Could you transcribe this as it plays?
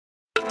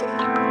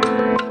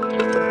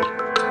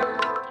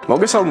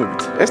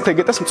მოგესალმებით. ეს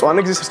თეგეტას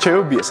მწვანე გზის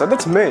რჩევებია,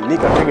 სადაც მე,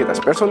 ნიკა თეგეტას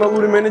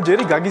პერსონალური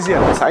მენეჯერი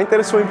გაგიზიარებ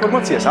საინტერესო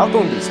ინფორმაციას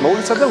ავტომობილის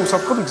მოვლისა და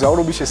უსაფრთხო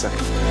მგზავრობის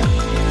შესახებ.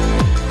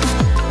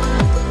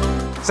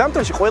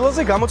 ზამთრაში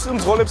ყველაზე გამოცდილ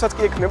მძღოლებსაც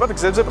კი ექნებათ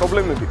გზებზე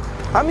პრობლემები.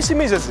 ამისი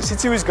მიზეზი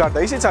სიცივის გარდა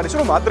ისიც არის,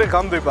 რომ ადრე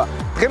ღამდება,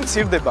 დღე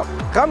მცირდება.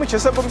 ღამით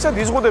შესაბამისად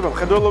იზღუდება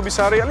მხედველობის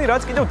არეალი,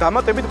 რაც კიდევ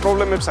დამატებით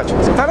პრობლემებს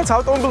აჩენს. თანაც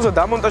ავტომობილზე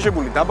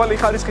დამონტაჟებული დაბალი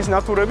ხარისხის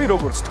ნათურები,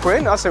 როგორც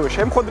თქვენ, ასევე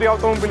შემხვედრი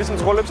ავტომობილის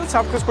მძღოლებსაც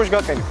საფრთხის ქვეშ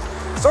გაყენებთ.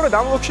 სწორედ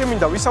ამ ბლოგში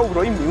მინდა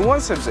ვისაუბრო იმ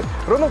ნიუანსებზე,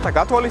 რომელთა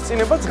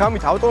გათვალისწინებაც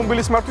ღამით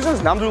ავტომობილის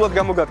მართვისას ნამდვილად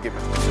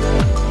გამოგადგებათ.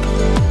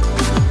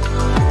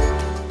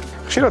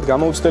 ხშირად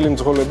გამოუცდელი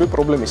მძღოლები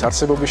პრობლემის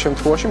არსებობის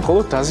შემთხვევაში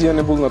მხოლოდ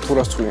დაზიანებულ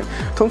ნათურას ცვლიან.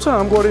 თუმცა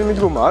ამგვარი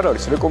მიდგომა არ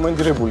არის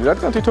რეკომენდირებული,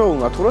 რადგან თითოეულ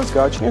ნათურას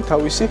გააჩნია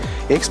თავისი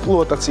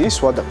ექსპლუატაციის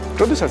ვადა.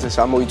 როდესაც ეს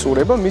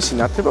ამოიწურება, მისი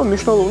ნათება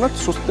მნიშვნელოვნად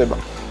სუსტდება.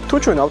 თუ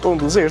ჩვენ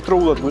ავტომობილზე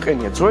ერთდროულად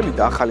გვიყენია ძველი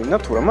და ახალი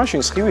ნათურა,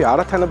 მაშინ სხივი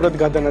არათანაბრად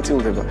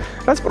გადანაწილდება,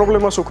 რაც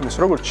პრობლემას უქმნის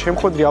როგორც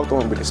შემხვედრი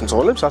ავტომობილის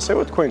მძღოლებს,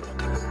 ასევე თქვენ.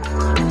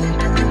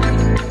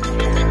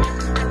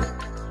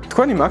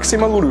 თქვენი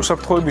მაქსიმალური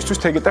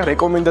უსაფრთხოებისთვის თეგეტა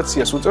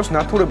რეკომენდაციას უწევს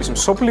ნათურების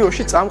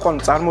მსოფლიოში წამყვან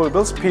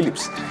მწარმოებელს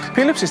Phillips-ის.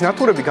 Phillips-ის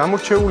ნათურები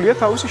გამორჩეულია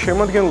თავისი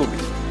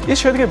შემადგენლობით. ის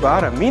შედგება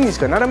არა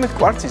მინისგან, არამედ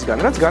კვარცისგან,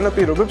 რაც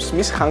განაპირობებს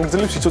მის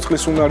ხანგრძლივ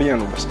სიცოცხლის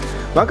უნარიანობას.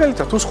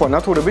 მაგალითად, თუ სხვა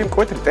ნათურები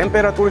მკვეთრი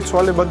ტემპერატურის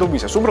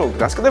ცვალებადობისას უბრალოდ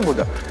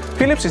გასკდებოდა,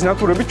 Phillips-ის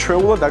ნათურები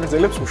ჩვეულად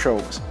აგრძელებს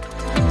მუშაობას.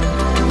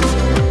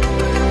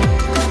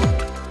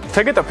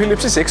 თეგეტა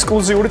Phillips-ის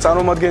ექსკლუზიური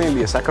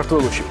წარმომადგენელია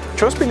საქართველოში.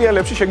 ჩვენს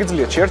ფილიალებში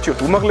შეგიძლიათ შეარჩიოთ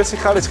უმაღლესი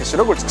ხარისხის,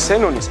 როგორც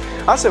ქსენონის,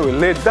 ასევე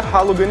LED და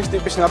ჰალოგენის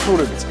ტიპის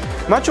ნათურებიც.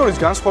 მათ შორის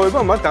განსხვავება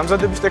მათ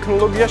დამზადების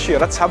ტექნოლოგიაშია,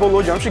 რაც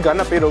საბოლოო ჯამში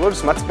განაპირობებს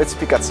მათ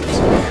სპეციფიკაციას.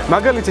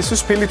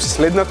 მაგალითისთვის Phillips-ის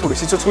LED ნათურის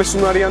სიცოცხლის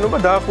უნარიანობა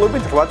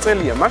დაახლოებით 8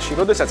 წელია, მაშინ,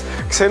 როდესაც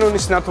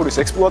ქსენონის ნათურის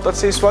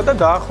ექსპლუატაციის ვადა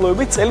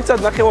დაახლოებით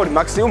წელიწადნახევარი,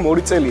 მაქსიმუმ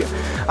 2 წელია.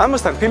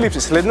 ამასთან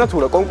Phillips-ის LED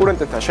ნათურა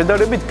კონკურენტებთან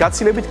შედარებით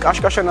გაცილებით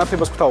კაშკაშა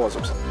ნათებას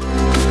გვთავაზობს.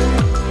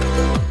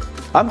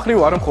 ამ მხრივ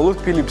არა მხოლოდ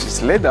Phillips-ის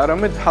LED,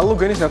 არამედ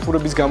ჰალოგენის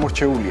ნათურების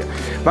გამორჩეულია.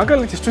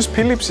 მაგალითისთვის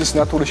Phillips-ის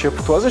ნათურის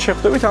შეფუთვაზე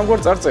შეხვდებით ამგვარ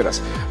წარწერას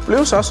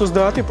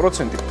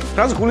 +130%,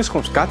 რაც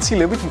გულისხმობს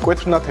გაცილებით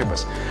მკვეთრ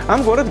ნათებას.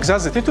 ამგვარად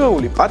გზაზე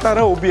თითოეული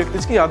პატარა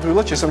ობიექტიც კი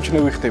ადვილად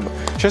შესამჩნევი ხდება.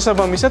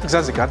 შესაბამისად,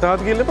 გზაზე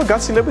გადაადგილება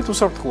გაცილებით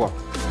უსაფრთხოა.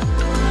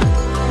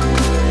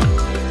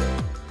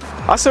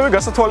 ასევე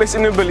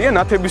გასათვალისწინებელია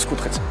ნათების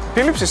კუთხეც.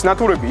 Phillips-ის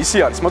ნათურები ისე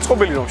არის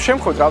მოწყობილი, რომ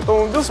შემხვედრ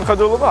ავტომობილს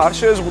მხედველობა არ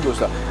შეეზღუდოს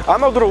და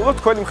ამავდროულად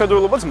თქვენი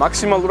მხედველობაც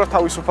მაქსიმალურად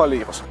თავისუფალი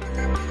იყოს.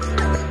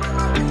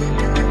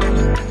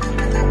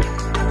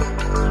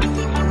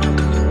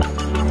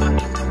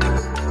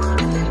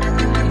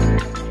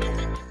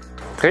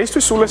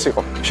 დღეისთვის სულ ეს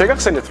იყო.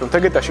 შეგახსენეთ, რომ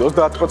თეგეტაში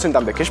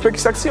 30%-ამდე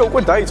კეშბექის აქცია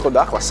უკვე დაიწყო და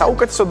ახლა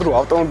საუკეთესო დრო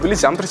ავტომობილის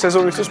ზამთრის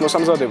სეზონისთვის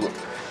მოსამზადებლად.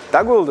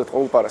 დაგველოდეთ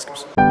ყოველ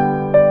პარასკევს.